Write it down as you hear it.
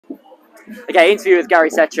Okay, interview with Gary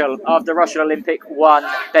Setchell after Rushall Olympic 1,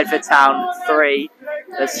 Bedford Town 3.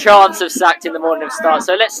 There's chance of sacked in the morning of start.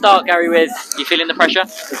 So let's start, Gary, with you feeling the pressure?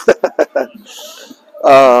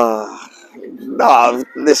 No,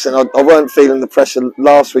 listen, I weren't feeling the pressure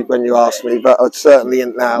last week when you asked me, but I certainly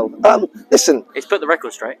ain't now. Listen, It's put the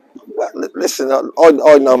record straight. well, listen,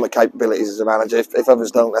 I know my capabilities as a manager. If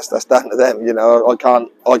others don't, that's down to them. You know, I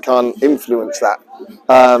can't influence that.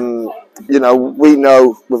 You know, we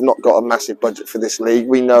know we've not got a massive budget for this league.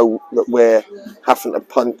 We know that we're having to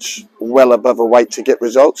punch well above our weight to get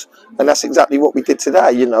results, and that's exactly what we did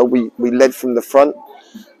today. You know, we led from the front.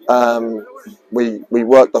 We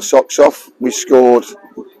worked our socks off. We scored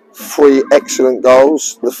 3 excellent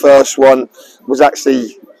goals. The first one was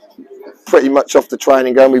actually pretty much off the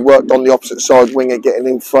training ground. We worked on the opposite side winger, getting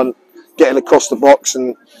in front, getting across the box,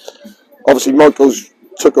 and obviously Michael's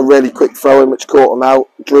took a really quick throw in which caught him out.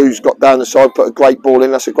 Drew's got down the side, put a great ball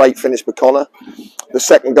in. That's a great finish by Connor. The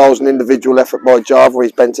second goal was an individual effort by Java.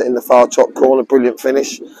 He's bent it in the far top corner. Brilliant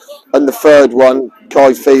finish. And the third one,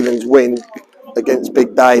 Kai Phelan's win against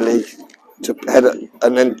Big Daly to head it,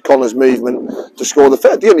 and then Connor's movement to score the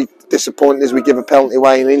third. The only disappointment is we give a penalty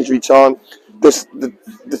away in injury time. The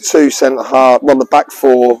 2 centre half, well, the back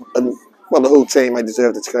 4, and well, the whole team, they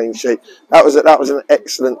deserved a clean sheet. That was an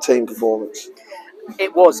excellent team performance.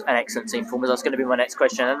 It was an excellent team performance. That's going to be my next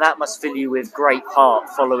question, and that must fill you with great heart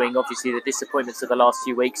following, obviously, the disappointments of the last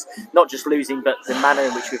few weeks. Not just losing, but the manner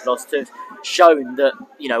in which we've lost to have shown that,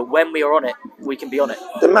 you know, when we are on it, we can be on it.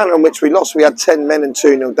 The manner in which we lost, we had 10 men and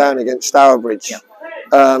 2-0 down against Stourbridge. Yeah.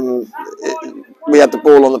 We had the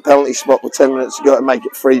ball on the penalty spot with 10 minutes to go to make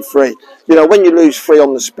it 3-3. You know, when you lose 3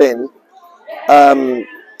 on the spin,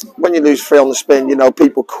 you know,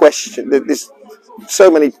 people question. There's so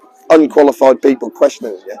many unqualified people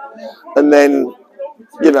questioning you, and then,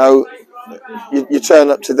 you know, you turn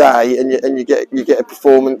up today and you get a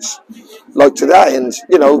performance like today, and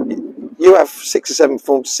you know, you have 6 or 7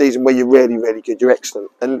 performances a season where you're really, really good, you're excellent,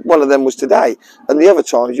 and one of them was today. And the other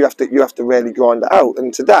times you have to really grind it out,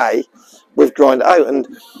 and today we've grinded it out. And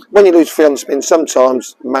when you lose 3 on the spin,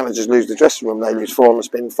 sometimes managers lose the dressing room. They lose 4 on the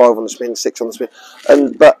spin, 5 on the spin, 6 on the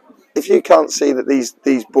spin, but if you can't see that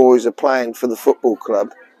these boys are playing for the football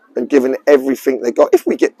club and giving everything they got, if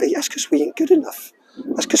we get beat, that's because we ain't good enough.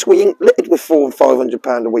 That's because we ain't littered with £400 and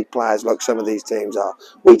 £500 a week players like some of these teams are.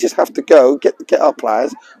 We just have to go get our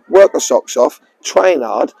players, work our socks off, train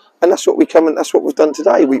hard, and that's what that's what we've done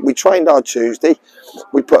today. We trained hard Tuesday,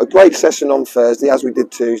 we put a great session on Thursday as we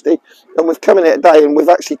did Tuesday, and we've come in here today and we've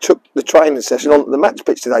actually took the training session onto the match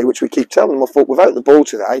pitch today, which we keep telling them. I thought without the ball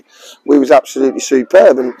today, we was absolutely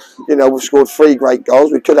superb, and you know, we've scored 3 great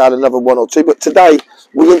goals. We could have had another 1 or 2, but today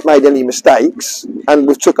we ain't made any mistakes and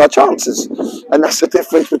we've took our chances, and that's the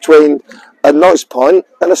difference between a nice point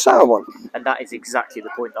and a sour one. And that is exactly the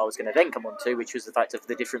point I was going to then come on to, which was the fact of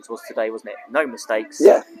the difference was today, wasn't it? No mistakes.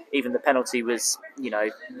 Yeah. Even the penalty was, you know,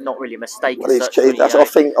 not really a mistake. Well, as such, really, I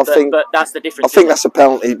think but that's the difference. I think that's a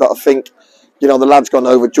penalty, but I think, you know, the lad's gone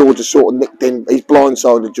over. George has sort of nicked in. He's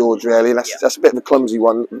blindsided George, really, and that's a bit of a clumsy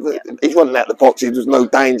one. Yeah. He's running out the box. There was no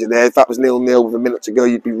danger there. If that was 0-0 with a minute to go,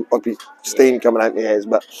 I'd be steam coming out my ears.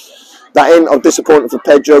 But that end, I'm disappointed for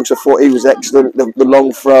Pedro because I thought he was excellent. The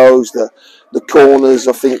long throws, the corners,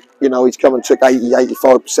 I think, you know, he's come and took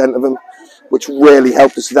 80-85% of them, which really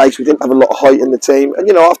helped us today because we didn't have a lot of height in the team. And,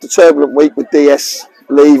 you know, after a turbulent week with DS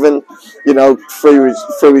leaving, you know, through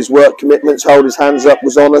his work commitments, held his hands up,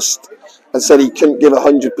 was honest, and said he couldn't give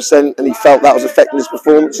 100%, and he felt that was affecting his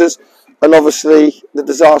performances. And obviously, the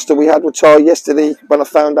disaster we had with Ty yesterday, when I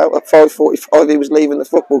found out at 5:45 he was leaving the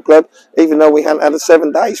football club, even though we hadn't had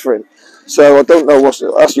 7 days for him. So I don't know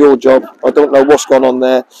that's your job. I don't know what's gone on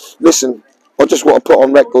there. Listen, I just want to put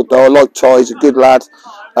on record though, I like Ty, he's a good lad.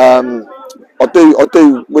 I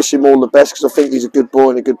do wish him all the best because I think he's a good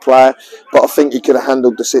boy and a good player, but I think he could have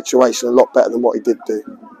handled the situation a lot better than what he did do.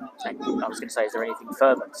 I was going to say, is there anything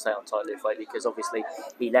further to say on Ty Lufay? Because obviously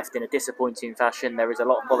he left in a disappointing fashion. There is a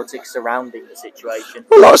lot of politics surrounding the situation.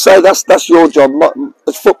 Well, like I say, that's your job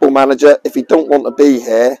as football manager. If you don't want to be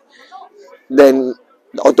here, then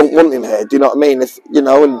I don't want him here. Do you know what I mean? If you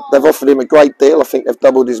know, and they've offered him a great deal. I think they've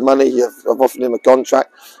doubled his money. I've offered him a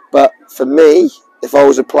contract. But for me, if I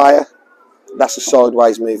was a player, that's a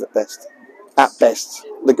sideways move at best. At best,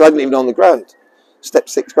 the guy didn't even on the ground. Step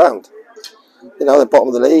 6 ground. You know, they're bottom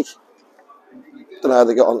of the league. Don't know how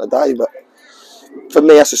they got on today, but for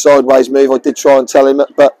me, that's a sideways move. I did try and tell him,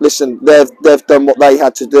 but listen, they've done what they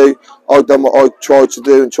had to do. I've done what I tried to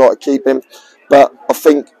do and try to keep him. But I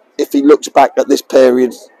think if he looks back at this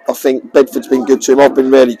period, I think Bedford's been good to him. I've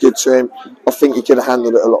been really good to him. I think he could have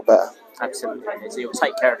handled it a lot better. Absolutely, it will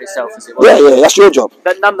take care of itself as it Yeah, was. yeah, that's your job.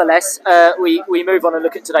 But nonetheless, we move on and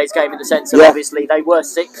look at today's game in the sense of Yeah. obviously they were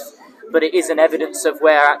sixth, but it is an evidence of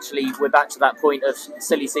where actually we're back to that point of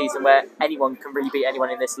silly season where anyone can really beat anyone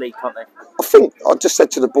in this league, can't they? I think I just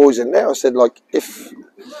said to the boys in there, I said, like, if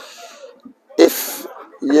if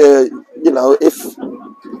you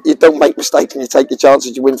don't make mistakes and you take your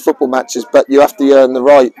chances, you win football matches, but you have to earn the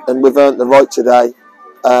right, and we've earned the right today.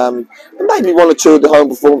 Maybe one or two of the home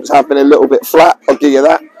performances have been a little bit flat, I'll give you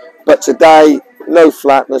that, but today, no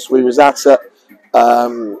flatness. We was at it.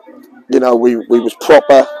 We was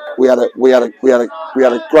proper. We had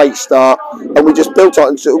a great start, and we just built on it.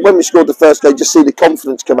 And so when we scored the first goal, you just see the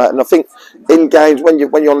confidence come out. And I think in games when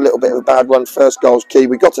you're on a little bit of a bad run, first goal's key.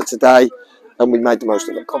 We got it today, and we made the most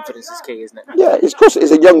of it. Confidence is key, isn't it? Yeah, of course it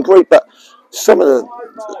is a young group, but some of the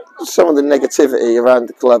negativity around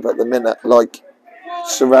the club at the minute, like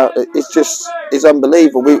it's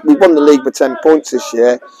unbelievable. We won the league with 10 points this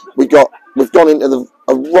year. We've gone into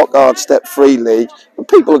a rock hard step 3 league, and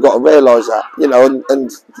people have got to realise that,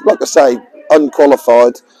 and like I say,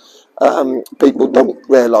 unqualified people don't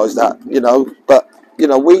realise that, but I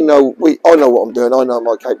know what I'm doing. I know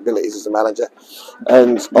my capabilities as a manager,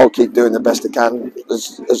 and I'll keep doing the best I can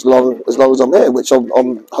as long as I'm here, which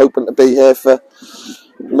I'm hoping to be here for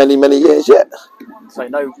many years yet. So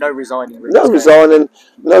no resigning. No resigning,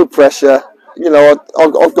 no pressure.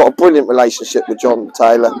 I've got a brilliant relationship with John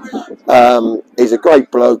Taylor. He's a great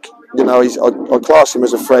bloke. I class him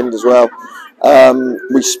as a friend as well.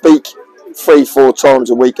 We speak 3-4 times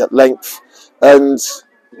a week at length, and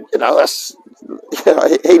that's. He's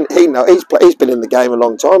been in the game a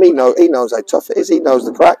long time. He knows how tough it is. He knows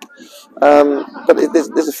the crack. But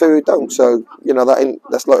there's a few who don't. So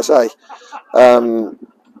that's like I say.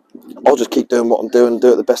 I'll just keep doing what I'm doing and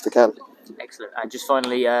do it the best I can. Excellent. And just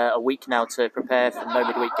finally, a week now to prepare for the no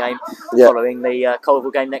midweek game, Yeah. following the Colville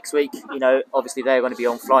game next week. Obviously they're going to be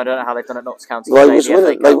on fly. I don't know how they've done at Notts County. Well, they was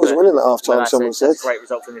winning at half time. Someone said. That's a great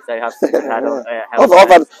result for them if they have had on.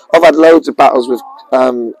 I've had loads of battles with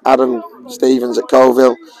Adam Stevens at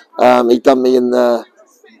Colville. He done me in the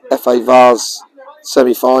FA Vars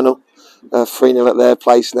semi-final. 3-0 at their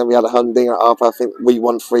place, and then we had a Humdinger at half. I think we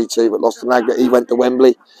won 3-2 but lost to Nagra. He went to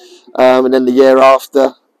Wembley, and then the year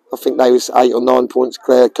after, I think they was 8 or 9 points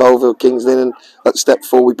clear. Colville, Kings Lynn, at step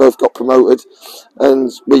 4 we both got promoted,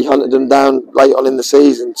 and we hunted them down late on in the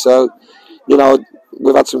season. So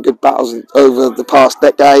we've had some good battles over the past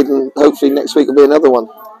decade, and hopefully next week will be another one.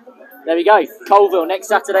 There we go. Colville next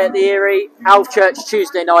Saturday at the Erie. Alvechurch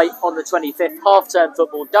Tuesday night on the 25th. Half-term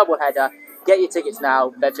football doubleheader. Get your tickets now.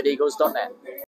 BedfordEagles.net.